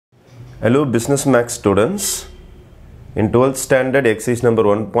Hello Business Max students. In 12th standard exercise number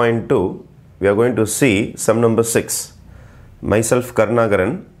 1.2 we are going to see sum number 6. Myself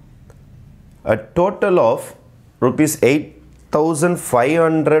Karnagaran. A total of rupees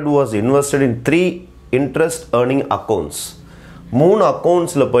 8,500 was invested in 3 interest earning accounts. 3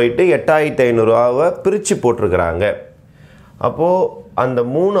 accountsல போயிட்டு 8500 பிரிச்சு போட்டுருக்காங்க. அப்போ அந்த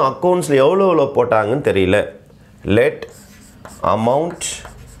 3 accountsல எவ்வளவு போட்டாங்கன்னு தெரியல. Let amount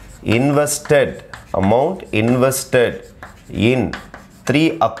invested in 3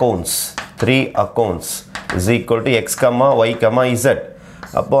 accounts is equal to x, y, z.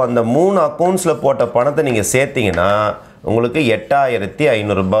 அப்போ அந்த 3 accountsல போட்ட பணத்தை நீங்க சேர்த்தீங்கன்னா உங்களுக்கு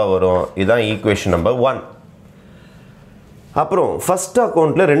 8500 ரூபாய் வரும். இதான் ஈக்குவேஷன் நம்பர் 1. அப்புறம் ஃபர்ஸ்ட்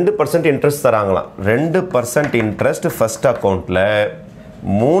அக்கவுண்ட்ல 2% இன்ட்ரெஸ்ட் தராங்களாம். 2% இன்ட்ரெஸ்ட் ஃபர்ஸ்ட் அக்கவுண்ட்ல,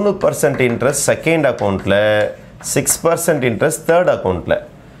 3% இன்ட்ரெஸ்ட் செகண்ட் அக்கவுண்ட்ல, 6% இன்ட்ரெஸ்ட் தேர்ட் அக்கவுண்ட்ல.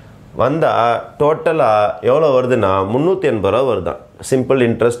 வந்தா டோட்டலா எவ்வளவு வருதுன்னா 380 ரூபாய் வருதான். Simple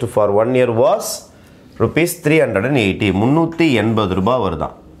interest for 1 year was rupees 380. 380 ரூபாய்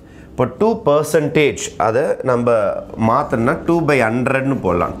வருதான். இப்போ 2% அதை நம்ம மாத்தனா 2/100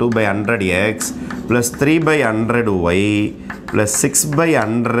 போடலாம். 2/100x plus 3/100y plus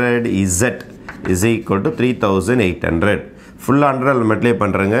 6/100z is equal to 3800. Full 100 multiply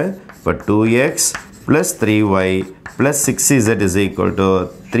பண்றேங்க. இப்போ 2x plus 3y plus 6z is equal to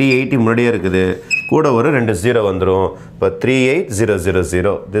 380 முன்னாடியே இருக்குது. கூட ஒரு 2 0 வந்துரும். இப்போ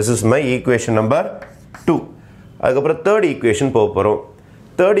 38000. This is my equation number 2. அதுக்கப்புறம் third equation போறோம்.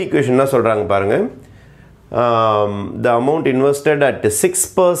 Third equation என்ன சொல்றாங்க பாருங்க. The amount invested at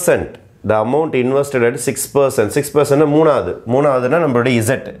 6%. The amount invested at 6%. 6% மூணாவதுனா நம்மளுடைய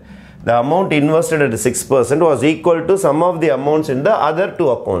z. The amount invested at 6% was equal to sum of the amounts in the other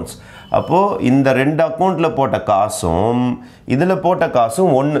 2 accounts. அப்போ இந்த 2 அக்கவுண்ட்ல போட்ட காசும் இதுல போட்ட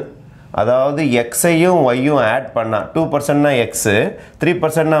காசும் ஒன்று. அதாவது x-ஐயும் y-யும் ஆட் பண்ணா 2% னா x,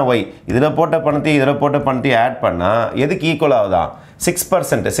 3% னா y. இதுல போட்ட பணத்தையும் ஆட் பண்ணா எதுக்கு ஈக்குவல் ஆகுதா?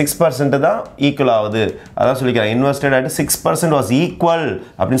 6% தான் ஈக்குவல் ஆகுது. அதான் சொல்லிக்கிறேன். இன்வெஸ்டட் அட் 6% வாஸ் ஈக்குவல்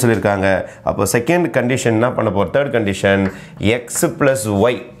அப்படின்னு சொல்லியிருக்காங்க. அப்போ செகண்ட் கண்டிஷன் என்ன பண்ண போறோம்? Third condition x plus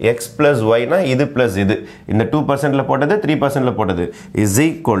y னா இது plus இது. இந்த 2%ல போட்டது 3%ல போட்டது is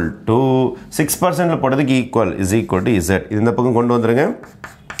equal to 6%ல போட்டதுக்கு equal is equal to z. இந்த பக்கம் கொண்டு வந்துருங்க.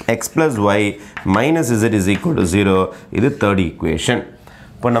 x plus y minus z is equal to 0. இது third equation.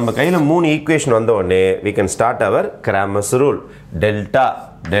 இப்போ நம்ம கையில 3 ஈக்குவேஷன் வந்த உடனே we can start our Cramer's rule. delta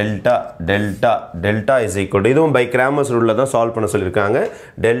is equal to, இதுவும் by Cramer's rule தான் சால்வ் பண்ண சொல்லியிருக்காங்க.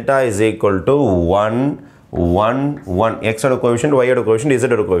 delta is equal to 1 x ஓட கோஎஃபிஷியன்ட், y ஓட கோஎஃபிஷியன்ட், z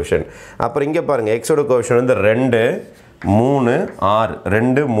ஓட கோஎஃபிஷியன்ட். அப்புறம் இங்க பாருங்க x ஓட கோஎஃபிஷியன்ட் வந்து 2 3 6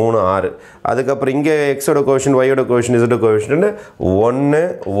 2 3 6. அதுக்கப்புறம் இங்கே x ஓட கோஎஃபிஷியன்ட், y ஓட கோஎஃபிஷியன்ட், z ஓட கோஎஃபிஷியன்ட் 1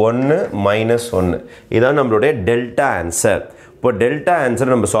 1 -1. இதான் நம்மளுடைய டெல்டா ஆன்சர். இப்போ டெல்டா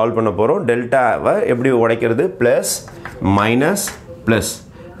ஆன்சர் நம்ம சால்வ் பண்ண போறோம். டெல்டாவை எப்படி உடைக்கிறது? Plus minus plus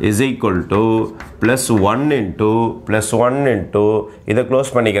is equal to plus 1 into இதை க்ளோஸ்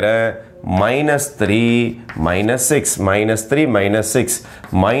பண்ணிக்கிறேன். -3 -6 -3 -6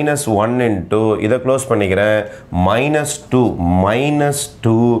 -1 into இதை க்ளோஸ் பண்ணிக்கிறேன். -2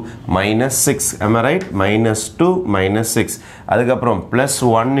 -6. am I right? -2 -6. அதுக்கப்புறம்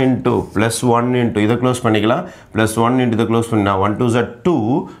 +1 into இதை க்ளோஸ் பண்ணிக்கலாம். +1 into இதை க்ளோஸ் பண்ணினா 1 2 is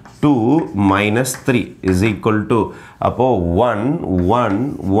 2 -3 is equal to, அப்போ 1 1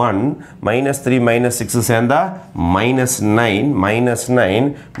 1 -3 -6 சேர்ந்தா -9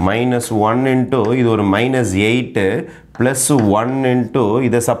 -1 into இது ஒரு -8 plus 1 into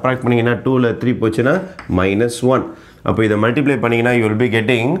இதை சப்ராக்ட் பண்ணீங்கன்னா 2ல 3 போச்சுன்னா -1. அப்போ இதை மல்டிப்ளை பண்ணீங்கன்னா you will be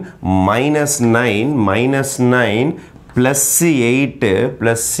getting -9 plus 8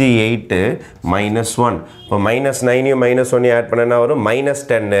 -1. இப்போ -9யும் -1யும் ஆட் பண்ணனா வரும்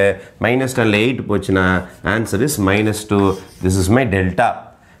 -10. -10ல 8 போச்சுன்னா answer is -2. This is my delta.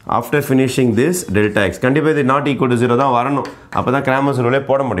 After finishing this delta x, கண்டிப்பா இது not equal to 0 தான் வரணும். அப்பதான் Cramer's rule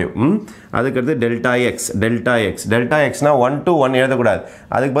போட முடியும். அதுக்கு அடுத்து delta x னா 1 to 1 எழுத கூடாது.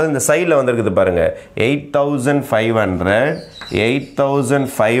 அதுக்கு பதிலா இந்த சைடுல வந்திருக்குது பாருங்க.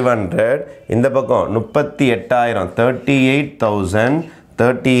 8500 இந்த பக்கம் 38000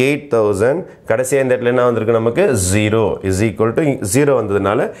 38,000 கடைசியா இந்த இடத்துல என்ன வந்திருக்கு நமக்கு 0 is equal to 0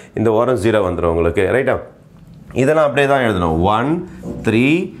 வந்ததுனால இந்த ஓரம் 0 வந்துரும் உங்களுக்கு. ரைட்டா? இதெல்லாம் அப்படியே தான் எழுதணும். 1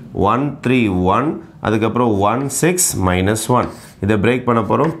 3 1 3 1 அதுக்கப்புறம் 1 6 -1. இதை பிரேக் பண்ண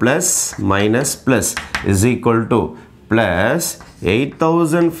போறோம். Plus minus plus is equal to plus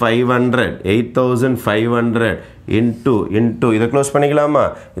 8500 into இதை க்ளோஸ் பண்ணிக்கலாமா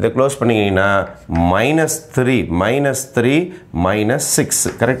இதை க்ளோஸ் பண்ணிங்கன்னா -3 -6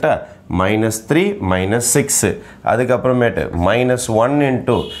 கரெக்டா -3 -6 அதுக்கப்புறமேட்டு -1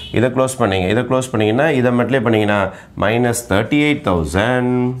 into இதை க்ளோஸ் பண்ணிங்கன்னா இதை மட்டிலே பண்ணிங்கன்னா -38,000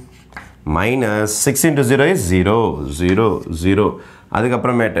 -6 into 0 is 0 0 0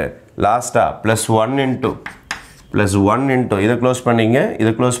 அதுக்கப்புறமேட்டு லாஸ்டா +1 into இதை க்ளோஸ்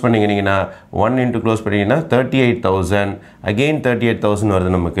பண்ணிங்கன்னா 1 into க்ளோஸ் பண்ணிங்கன்னா 38,000 again 38,000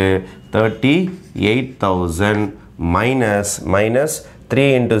 வருது நமக்கு 38,000 minus 3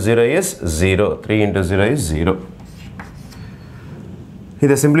 into 0 is 0 3 into 0 is 0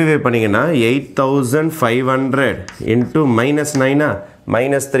 இதை சிம்பிளிஃபை பண்ணிங்கன்னா 8,500 into -9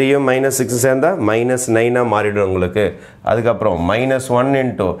 -3 -6 சேர்ந்தா -9 மாறிடும் உங்களுக்கு அதுக்கப்புறம் -1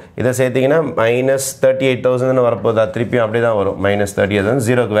 into இதை சேர்த்திங்கன்னா -38,000 வரப்போதா திருப்பியும் அப்படி தான் வரும் -38,000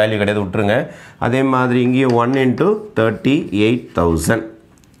 0க்கு வேல்யூ கிடையாது விட்டுருங்க அதே மாதிரி இங்கேயும் 1 into 38,000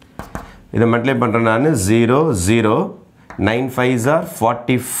 இதை மல்டிப்ளை பண்ணுறேன் நான் 0 0 9 5s are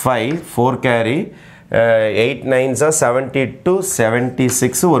 45 4 carry 8 9s are 72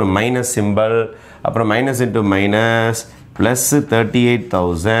 76 ஒரு மைனஸ் சிம்பிள் அப்புறம் minus into minus plus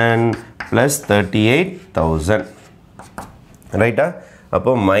 38,000 plus 38,000 ரைட்டா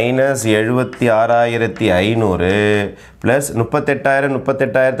அப்போ மைனஸ் 76,500 ப்ளஸ்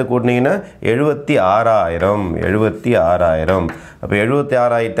 38,000 கூட்டினீங்கன்னா 76,000 அப்போ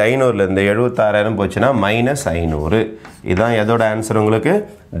 76,500லேருந்து 76,000 போச்சுன்னா -500 இதுதான் எதோட ஆன்சர் உங்களுக்கு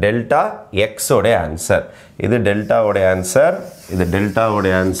டெல்டா எக்ஸோட ஆன்சர் இது டெல்டாவோட ஆன்சர் இது டெல்டாவோட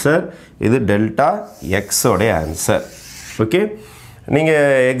ஆன்சர் இது டெல்டா எக்ஸோட ஆன்சர் ஓகே நீங்கள்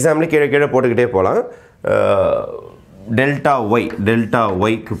எக்ஸாம்பிள் கீழே போட்டுக்கிட்டே போகலாம் டெல்டா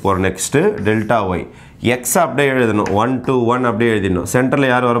ஒய்க்கு போகிற நெக்ஸ்ட்டு டெல்டா ஒய் எக்ஸ் அப்படியே எழுதணும் 1 to 1 அப்படியே எழுதிடணும்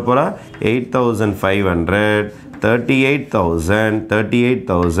சென்டரில் யார் வரப்போகிறா 8,500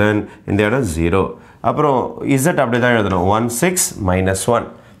 38,000 இந்த இடம் 0 அப்புறம் இசட் அப்படி தான் எழுதணும் 16 -1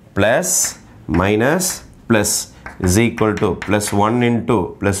 plus minus plus is equal to plus 1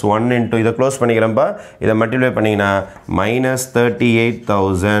 into இதை க்ளோஸ் பண்ணிக்கிறேன்ப்பா இதை மல்டிப்ளை பண்ணிங்கன்னா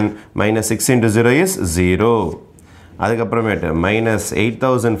 -38,000 -6 into 0 is 0 அதுக்கப்புறமேட்டு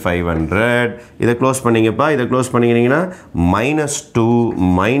 -8,500 இதை க்ளோஸ் பண்ணிங்கப்பா இதை க்ளோஸ் பண்ணிங்கன்னா -2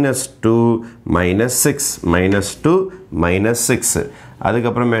 -6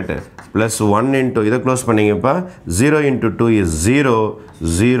 அதுக்கப்புறமேட்டு ப்ளஸ் 1 into இதை க்ளோஸ் பண்ணிங்கப்பா 0 into 2 is 0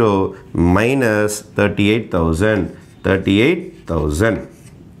 0 -38,000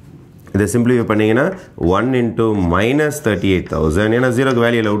 இதை சிம்பிளிஃபை பண்ணிங்கன்னா 1 into -38,000 ஏன்னா 0க்கு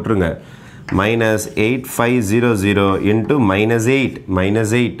வேல்யூவில் விட்டுருங்க -8500 into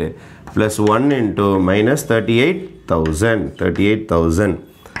 -8 plus 1 into -38,000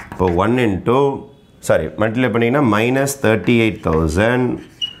 இப்போ 1 into மல்டிப்ளை பண்ணிங்கன்னா -38,000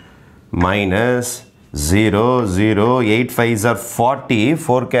 minus 0 0 8 5s are 40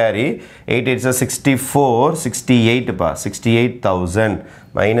 4 carry 8 8s are 64 68 பா 68,000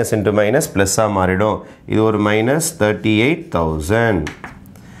 minus into minus plus மாறிடும் இது ஒரு -38,000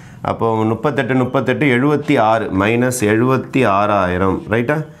 அப்போ 38 76 -76,000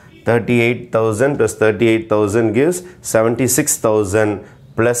 ரைட்டா 38,000 plus 38,000 gives 76,000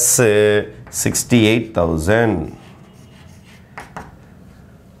 plus 68,000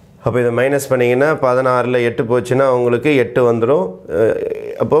 அப்போ இதை மைனஸ் பண்ணிங்கன்னா 16ல் 8 போச்சுன்னா உங்களுக்கு 8 வந்துடும்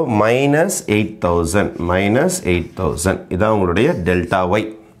அப்போ -8,000 இதான் உங்களுடைய டெல்டா ஒய்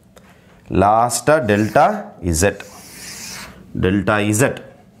லாஸ்ட்டாக delta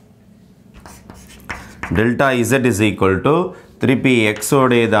Z is equal to திருப்பி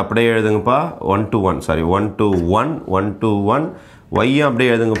எக்ஸோடைய இது அப்படியே எழுதுங்கப்பா 1 to 1 ஒய்யும் அப்படியே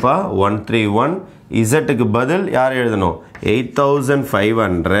எழுதுங்கப்பா 131 இசட்டுக்கு பதில் யார் எழுதணும்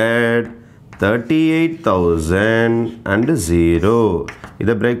 8,500 38,000 and 0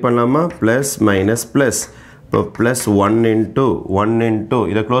 இதை பிரேக் பண்ணலாமா ப்ளஸ் மைனஸ் ப்ளஸ் இப்போ ப்ளஸ் 1 into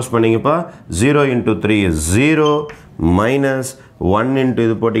இதை close பண்ணிங்கப்பா 0 into 3 is 0 minus 1 into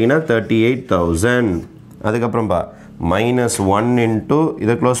இது போட்டிங்கன்னா 38,000 அதுக்கப்புறம்பா -1 into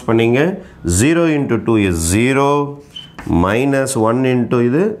இதை க்ளோஸ் பண்ணிங்க 0 into 2 is 0 -1 into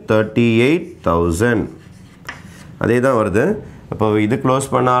இது 38,000 அதே தான் வருது அப்போ இது க்ளோஸ்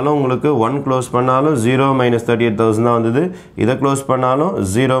பண்ணாலும் உங்களுக்கு 1 க்ளோஸ் பண்ணாலும் 0 -38,000 தான் வந்தது இதை க்ளோஸ் பண்ணாலும்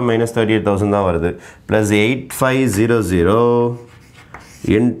 0 -38,000 தான் வருது ப்ளஸ் 8500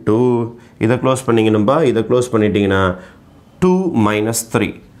 into இதை க்ளோஸ் பண்ணிங்கன்னுப்பா இதை க்ளோஸ் பண்ணிட்டீங்கன்னா 2 -3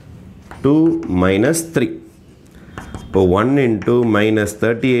 இப்போ 1 into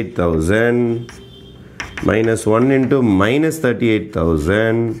 -38,000 -1 into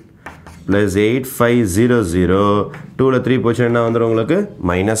 -38,000 plus 8500. 2ல 3 போச்சு என்ன வந்துரும் உங்களுக்கு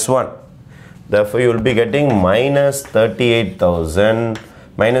 -1. Therefore you will be getting minus 38,000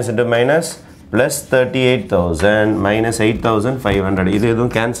 minus into minus plus 38,000 minus 8,500. இது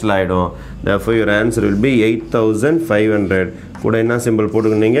எதுவும் cancel ஆயிடும். Therefore your answer will be 8,500. கூட என்ன symbol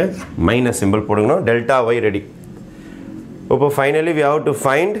போட்டுக்கணும் minus symbol போட்டுக்கணும். delta y ready. இப்போ finally we have to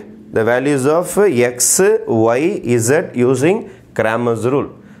find the values of x, y, z using Cramer's rule.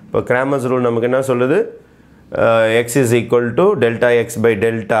 இப்போ Cramer's rule நமக்கு என்ன சொல்லுது? X is equal to delta x by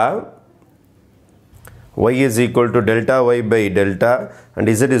delta, y is equal to delta y by delta, and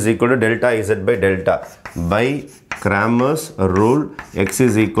z is equal to delta z by delta. By Cramer's rule, x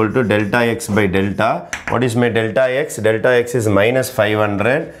is equal to delta x by delta. What is my delta x? Delta x is minus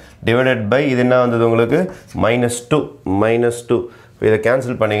 500 divided by இது என்ன வந்தது உங்களுக்கு -2. இதை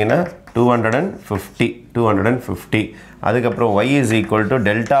cancel பண்ணீங்கன்னா 250. அதுக்கப்புறம் y is equal to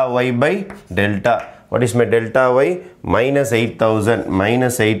delta y by delta. What is my delta y? Minus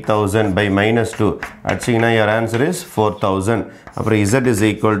 8,000 by -2. அடிச்சிங்கன்னா your answer is 4,000. அப்புறம் z is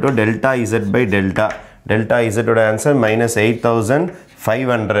equal to delta z by delta. Delta z ஓட answer minus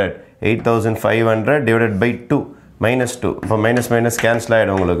 8,500. 8,500 divided by 2. -2. இப்போ minus cancel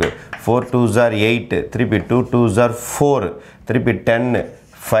ஆகிடும் உங்களுக்கு. 4 2s are 8. திருப்பி 2 2s are 4. திருப்பி 10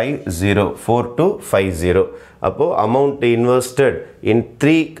 50. 4250. அப்போ amount invested in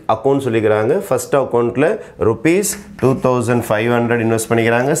 3 accounts சொல்லிக்கிறாங்க. first accountல rupees 2,500 invest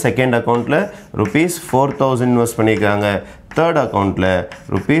பண்ணிக்கிறாங்க. second accountல rupees 4,000 invest பண்ணிக்கிறாங்க. third accountல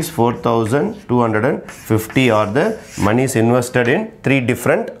rupees 4,250 are the monies invested in 3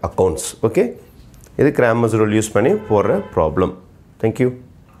 different accounts. Okay, இது Cramer's rule யூஸ் பண்ணி போடுற problem. Thank you.